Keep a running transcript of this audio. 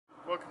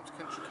welcome to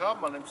Country Car.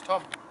 My name's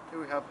Tom. Here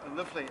we have a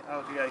lovely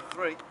Audi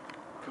A3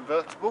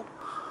 convertible.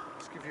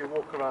 Let's give you a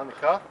walk around the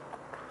car.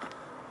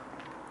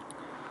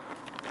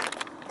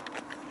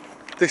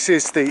 This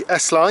is the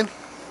S-Line,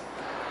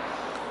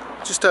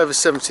 just over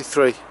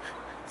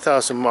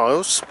 73,000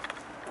 miles.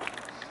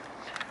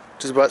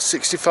 Does about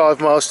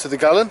 65 miles to the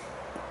gallon.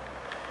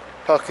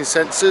 Parking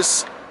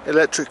sensors,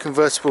 electric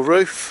convertible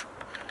roof,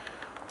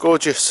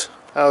 gorgeous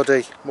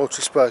Audi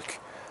multi-spoke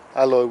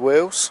alloy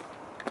wheels.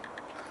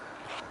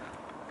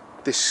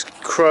 This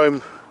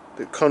chrome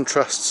that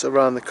contrasts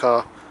around the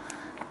car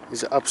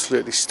is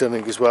absolutely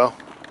stunning as well,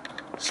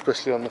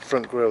 especially on the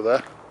front grille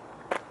there.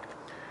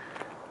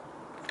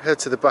 Head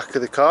to the back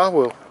of the car,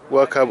 we'll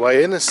work our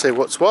way in and see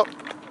what's what.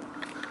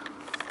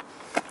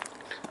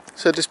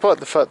 So despite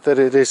the fact that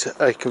it is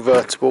a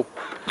convertible,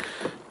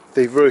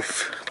 the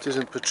roof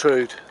doesn't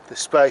protrude the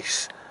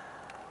space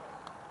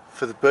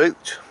for the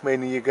boot,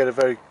 meaning you get a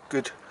very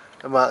good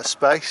amount of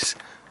space.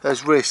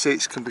 Those rear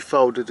seats can be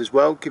folded as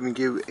well, giving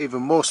you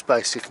even more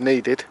space if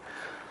needed.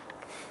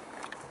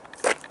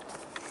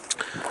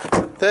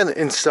 Then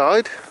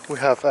inside we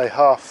have a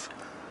half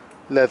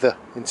leather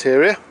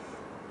interior.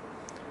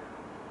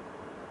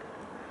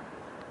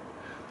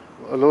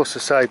 I'll also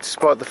say,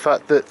 despite the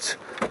fact that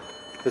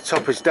the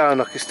top is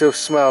down, I can still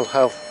smell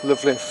how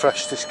lovely and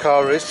fresh this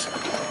car is.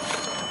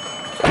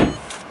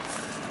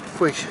 If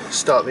we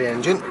start the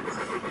engine, you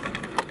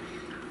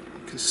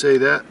can see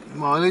that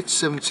mileage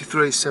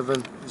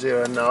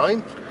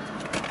 73,709.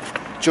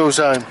 Dual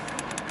zone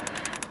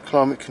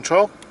climate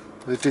control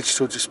with a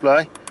digital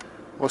display.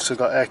 Also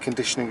got air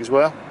conditioning as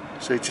well,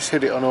 so you just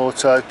hit it on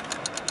auto,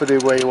 put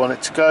it where you want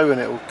it to go,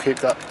 and it will keep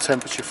that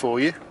temperature for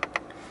you.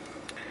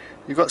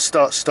 You've got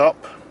start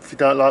stop. If you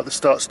don't like the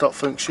start stop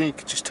function, you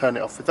can just turn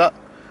it off with that.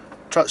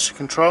 Traction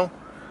control,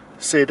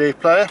 CD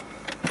player.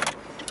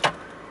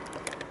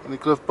 In the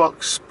glove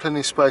box, plenty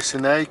of space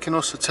in there. You can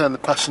also turn the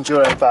passenger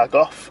airbag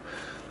off.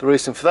 The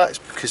reason for that is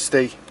because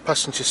the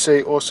passenger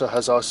seat also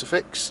has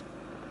ISOFIX.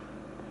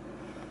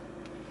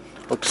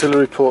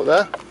 Auxiliary port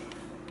there.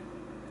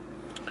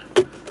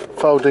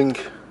 Folding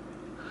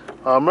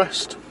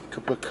armrest. A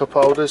couple of cup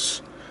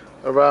holders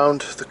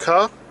around the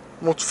car.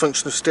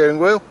 Multifunctional steering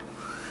wheel.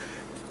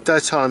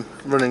 Daytime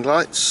running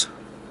lights.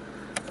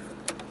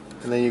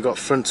 And then you've got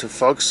front and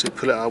fog, so you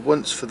pull it out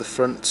once for the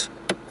front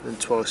and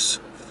twice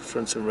for the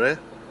front and rear.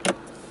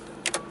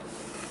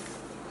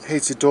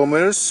 Heated door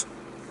mirrors.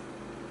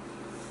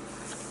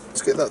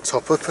 Let's get that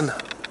top up and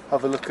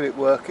have a look at it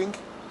working.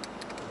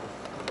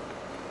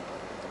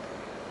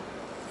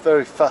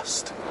 Very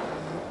fast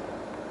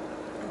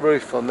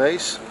roof on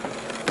these.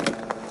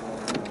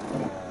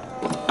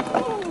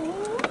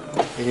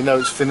 And you know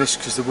it's finished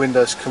because the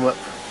windows come up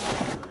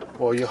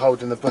while you're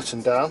holding the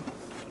button down.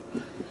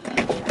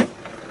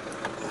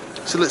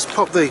 So let's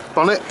pop the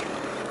bonnet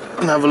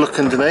and have a look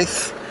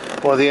underneath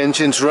while the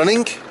engine's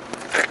running.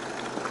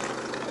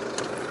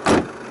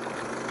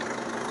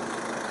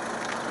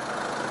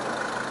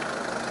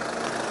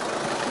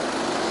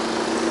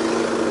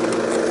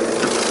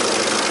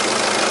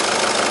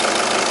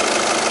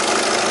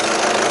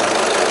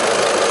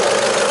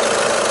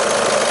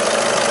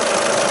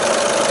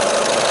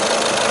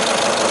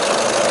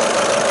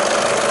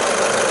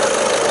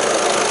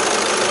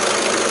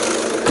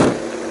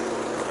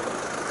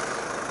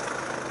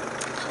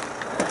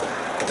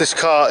 This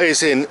car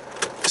is in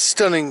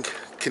stunning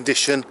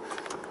condition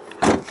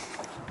and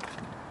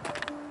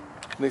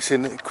it's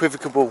in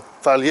equivocal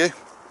value.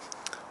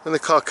 When the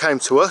car came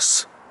to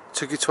us,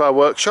 took it to our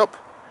workshop,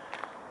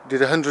 did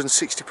a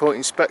 160 point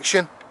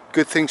inspection.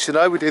 Good things to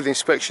know, we do the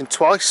inspection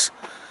twice,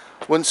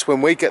 once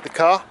when we get the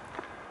car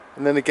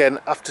and then again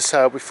after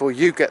sale before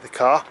you get the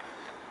car.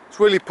 It's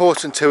really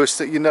important to us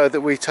that you know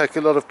that we take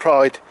a lot of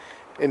pride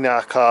in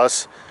our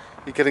cars.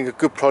 You're getting a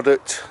good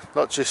product,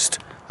 not just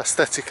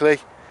aesthetically,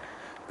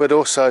 but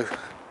also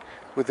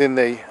within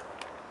the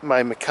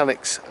main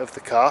mechanics of the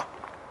car.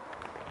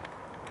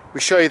 We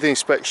show you the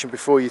inspection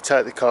before you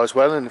take the car as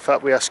well, and in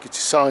fact we ask you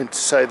to sign to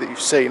say that you've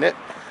seen it.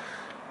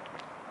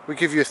 We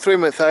give you a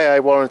 3-month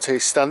AA warranty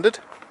as standard,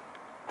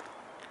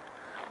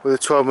 with a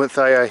 12-month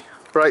AA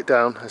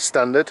breakdown as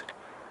standard.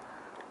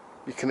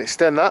 You can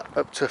extend that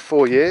up to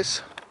 4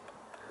 years,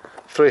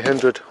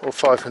 £300 or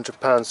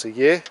 £500 a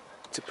year,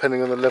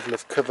 depending on the level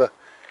of cover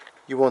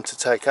you want to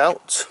take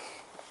out.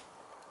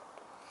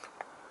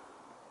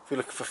 If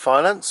you're looking for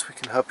finance, we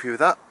can help you with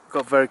that. We've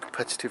got very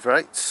competitive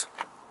rates.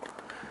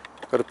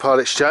 Got a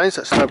part exchange,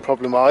 that's no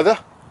problem either.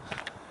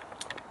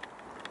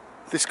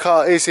 This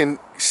car is in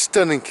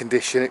stunning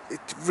condition.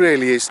 It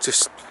really is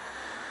just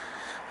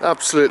an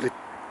absolutely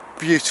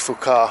beautiful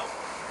car.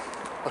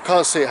 I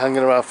can't see it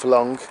hanging around for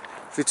long.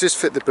 If it does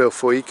fit the bill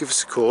for you, give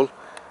us a call.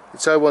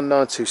 It's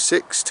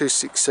 01926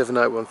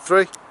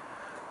 267813.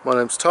 My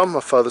name's Tom,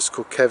 my father's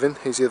called Kevin,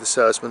 he's the other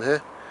salesman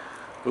here.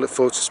 We look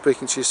forward to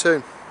speaking to you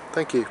soon.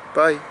 Thank you,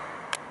 bye.